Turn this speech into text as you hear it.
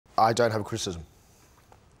I don't have a criticism.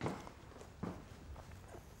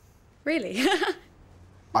 Really?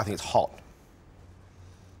 I think it's hot.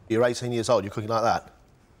 You're 18 years old, you're cooking like that?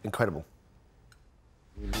 Incredible.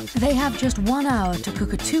 They have just 1 hour to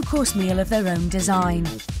cook a 2-course meal of their own design.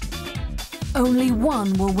 Only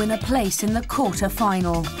one will win a place in the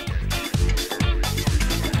quarter-final.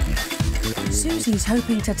 Susie's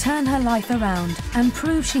hoping to turn her life around and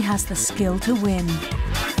prove she has the skill to win.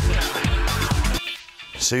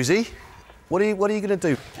 Susie, what are you going to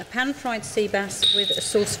do? A pan-fried sea bass with a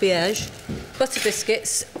sauce vierge, butter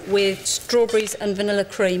biscuits with strawberries and vanilla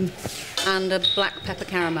cream, and a black pepper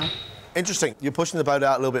caramel. Interesting. You're pushing the boat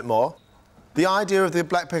out a little bit more. The idea of the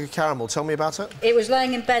black pepper caramel, tell me about it. It was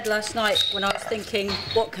laying in bed last night when I was thinking,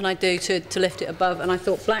 what can I do to lift it above? And I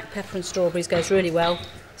thought black pepper and strawberries goes really well.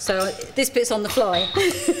 So this bit's on the fly.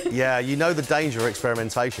 Yeah, you know the danger of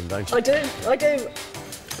experimentation, don't you? I do.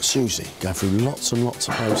 Susie, going through lots and lots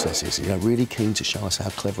of processes, you know, really keen to show us how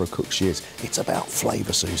clever a cook she is. It's about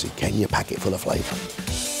flavour, Susie. Can you pack it full of flavour?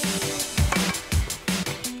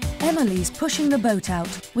 Emily's pushing the boat out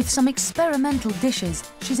with some experimental dishes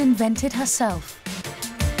she's invented herself.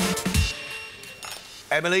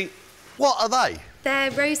 Emily, what are they? They're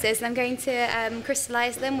roses, and I'm going to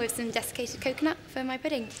crystallise them with some desiccated coconut for my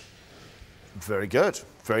pudding. Very good.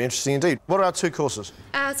 Very interesting indeed. What are our 2 courses?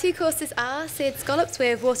 Our 2 courses are seared scallops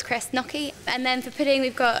with watercress gnocchi, and then for pudding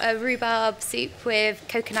we've got a rhubarb soup with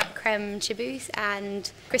coconut creme chibouse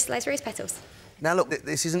and crystallised rose petals. Now, look,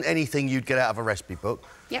 this isn't anything you'd get out of a recipe book.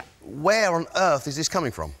 Yep. Where on earth is this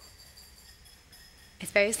coming from? I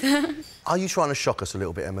suppose. Are you trying to shock us a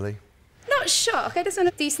little bit, Emily? Not shock, I just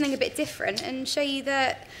want to do something a bit different and show you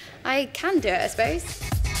that I can do it, I suppose.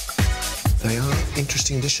 They are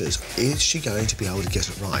interesting dishes. Is she going to be able to get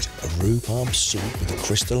it right? A rhubarb soup with the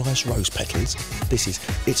crystallised rose petals.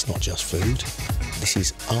 It's not just food, this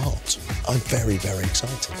is art. I'm very, very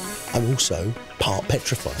excited. I'm also part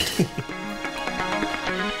petrified.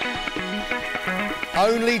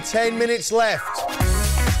 Only 10 minutes left.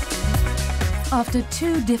 After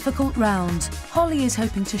 2 difficult rounds, Holly is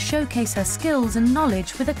hoping to showcase her skills and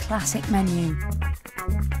knowledge with a classic menu.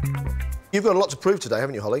 You've got a lot to prove today,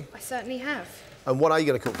 haven't you, Holly? I certainly have. And what are you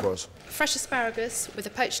going to cook for us? Fresh asparagus with a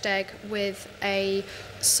poached egg with a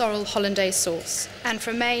sorrel hollandaise sauce. And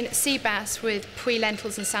for main, sea bass with puy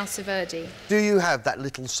lentils and salsa verde. Do you have that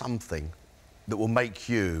little something that will make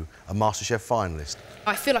you a MasterChef finalist?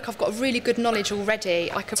 I feel like I've got really good knowledge already.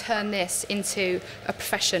 I could turn this into a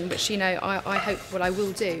profession, which, you know, I hope what I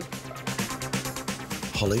will do.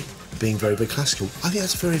 Holly, being very, very classical, I think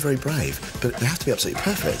that's very, very brave, but they have to be absolutely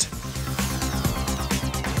perfect.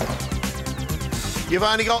 You've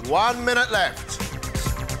only got 1 minute left.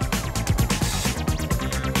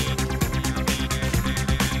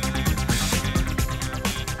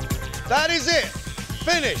 That is it.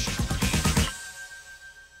 Finished.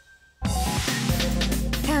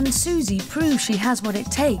 Can Susie prove she has what it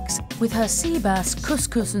takes with her sea bass,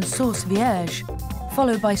 couscous and sauce vierge,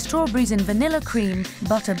 followed by strawberries and vanilla cream,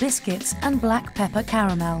 butter biscuits and black pepper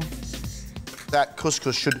caramel? That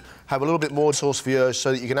couscous should have a little bit more sauce vierge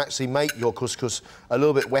so that you can actually make your couscous a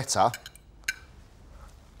little bit wetter.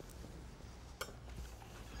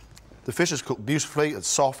 The fish is cooked beautifully, it's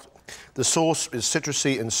soft. The sauce is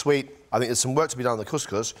citrusy and sweet. I think there's some work to be done on the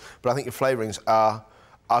couscous, but I think your flavourings are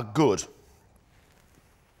good.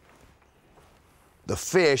 The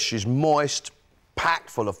fish is moist, packed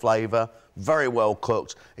full of flavour, very well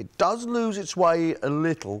cooked. It does lose its way a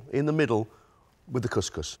little in the middle with the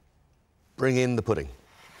couscous. Bring in the pudding.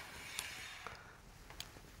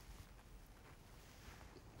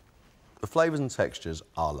 The flavours and textures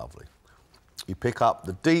are lovely. You pick up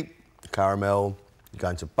the deep caramel, you go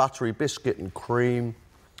into buttery biscuit and cream.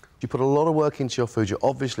 You put a lot of work into your food. You're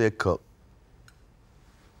obviously a cook.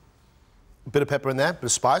 A bit of pepper in there, bit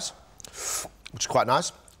of spice, which is quite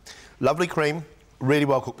nice. Lovely cream, really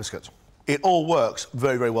well-cooked biscuits. It all works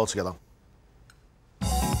very, very well together.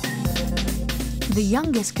 The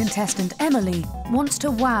youngest contestant, Emily, wants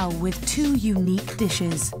to wow with 2 unique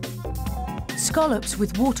dishes. Scallops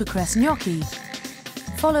with watercress gnocchi,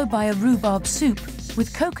 followed by a rhubarb soup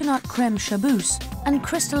with coconut creme chibouse and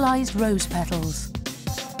crystallised rose petals.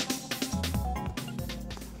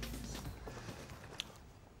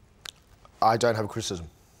 I don't have a criticism.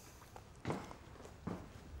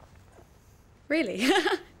 Really?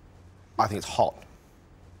 I think it's hot.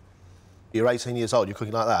 You're 18 years old, you're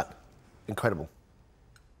cooking like that? Incredible.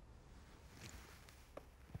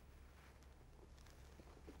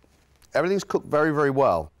 Everything's cooked very, very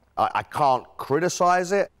well. I can't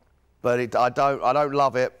criticise it, but I don't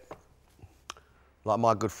love it like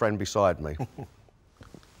my good friend beside me.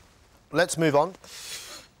 let's move on.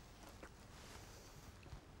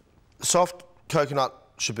 Soft coconut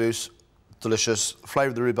shaboose, delicious. Flavour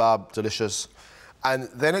of the rhubarb, delicious. And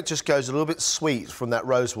then it just goes a little bit sweet from that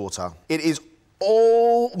rose water. It is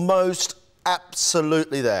almost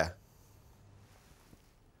absolutely there.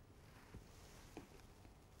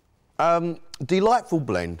 Delightful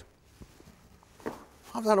blend.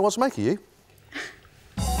 I don't know what to make of you.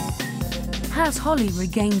 Has Holly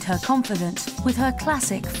regained her confidence with her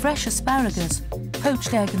classic fresh asparagus,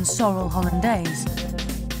 poached egg and sorrel hollandaise,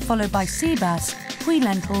 followed by sea bass, puy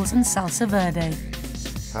lentils and salsa verde.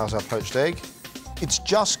 How's our poached egg? It's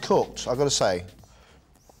just cooked, I've got to say.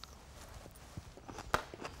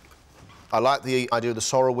 I like the idea of the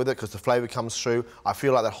sorrel with it because the flavour comes through. I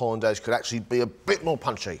feel like that hollandaise could actually be a bit more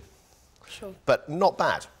punchy. Sure. But not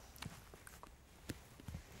bad.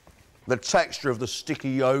 The texture of the sticky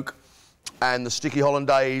yolk and the sticky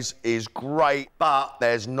hollandaise is great, but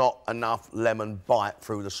there's not enough lemon bite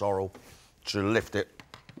through the sorrel to lift it.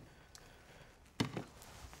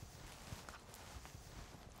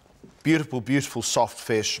 Beautiful, beautiful soft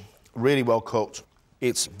fish, really well cooked.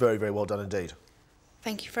 It's very, very well done indeed.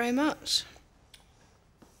 Thank you very much.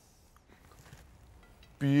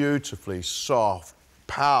 Beautifully soft,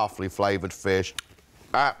 powerfully flavoured fish.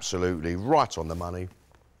 Absolutely right on the money.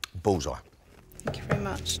 Bullseye. Thank you very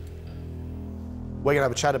much. We're going to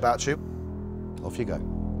have a chat about you. Off you go.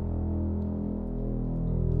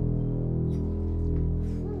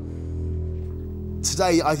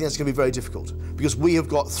 Today, I think it's going to be very difficult because we have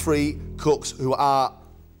got 3 cooks who are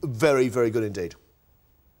very, very good indeed.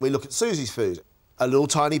 We look at Susie's food. A little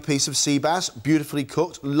tiny piece of sea bass, beautifully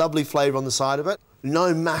cooked, lovely flavour on the side of it.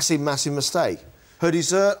 No massive, massive mistake. Her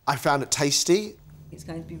dessert, I found it tasty. It's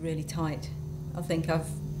going to be really tight. I think I've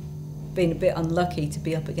been a bit unlucky to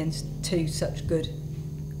be up against 2 such good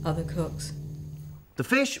other cooks. The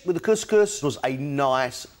fish with the couscous was a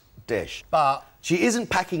nice dish, but she isn't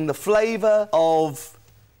packing the flavour of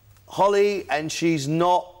Holly and she's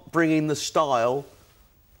not bringing the style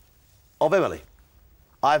of Emily.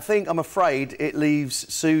 I'm afraid it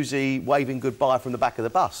leaves Susie waving goodbye from the back of the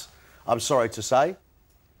bus. I'm sorry to say.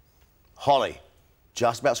 Holly,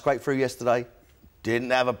 just about scraped through yesterday.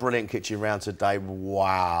 Didn't have a brilliant kitchen round today.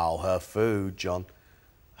 Wow, her food, John.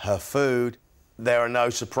 Her food. There are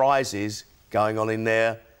no surprises going on in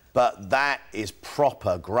there, but that is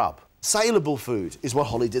proper grub. Saleable food is what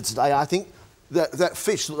Holly did today. I think that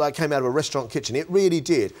fish looked like it came out of a restaurant kitchen. It really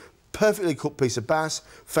did. Perfectly cooked piece of bass,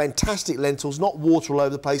 fantastic lentils, not water all over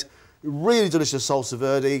the place, really delicious salsa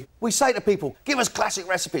verde. We say to people, give us classic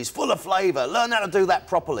recipes, full of flavour, learn how to do that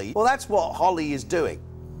properly. Well, that's what Holly is doing.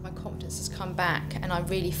 My confidence has come back and I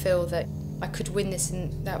really feel that I could win this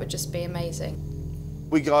and that would just be amazing.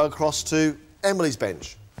 We go across to Emily's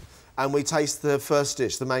bench and we taste the first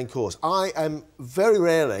dish, the main course. I am very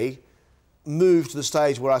rarely moved to the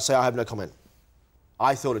stage where I say I have no comment.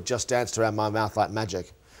 I thought it just danced around my mouth like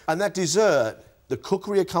magic. And that dessert, the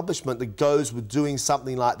cookery accomplishment that goes with doing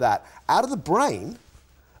something like that out of the brain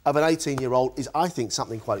of an 18-year-old is, I think,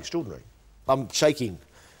 something quite extraordinary. I'm shaking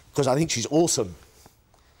because I think she's awesome.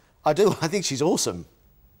 I do, I think she's awesome.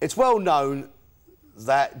 It's well known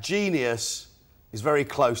that genius is very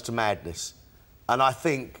close to madness, and I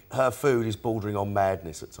think her food is bordering on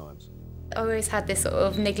madness at times. I always had this sort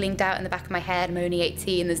of niggling doubt in the back of my head. I'm only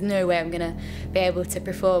 18, there's no way I'm going to be able to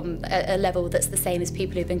perform at a level that's the same as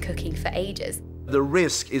people who've been cooking for ages. The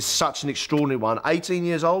risk is such an extraordinary one. 18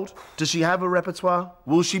 years old, does she have a repertoire?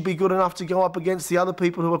 Will she be good enough to go up against the other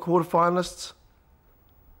people who are quarter-finalists?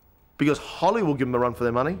 Because Holly will give them a run for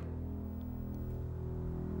their money.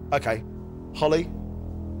 OK, Holly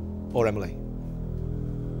or Emily?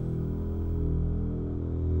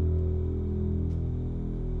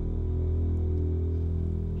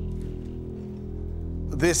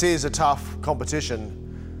 This is a tough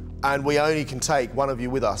competition, and we only can take one of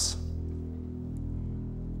you with us.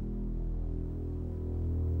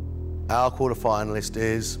 Our quarter-finalist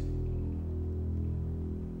is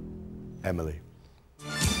Emily.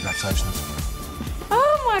 Congratulations.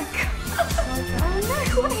 Oh my God!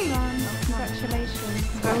 Oh no way!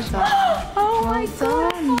 Congratulations. Well done. Oh my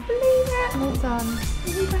God! I can't believe it. Well done.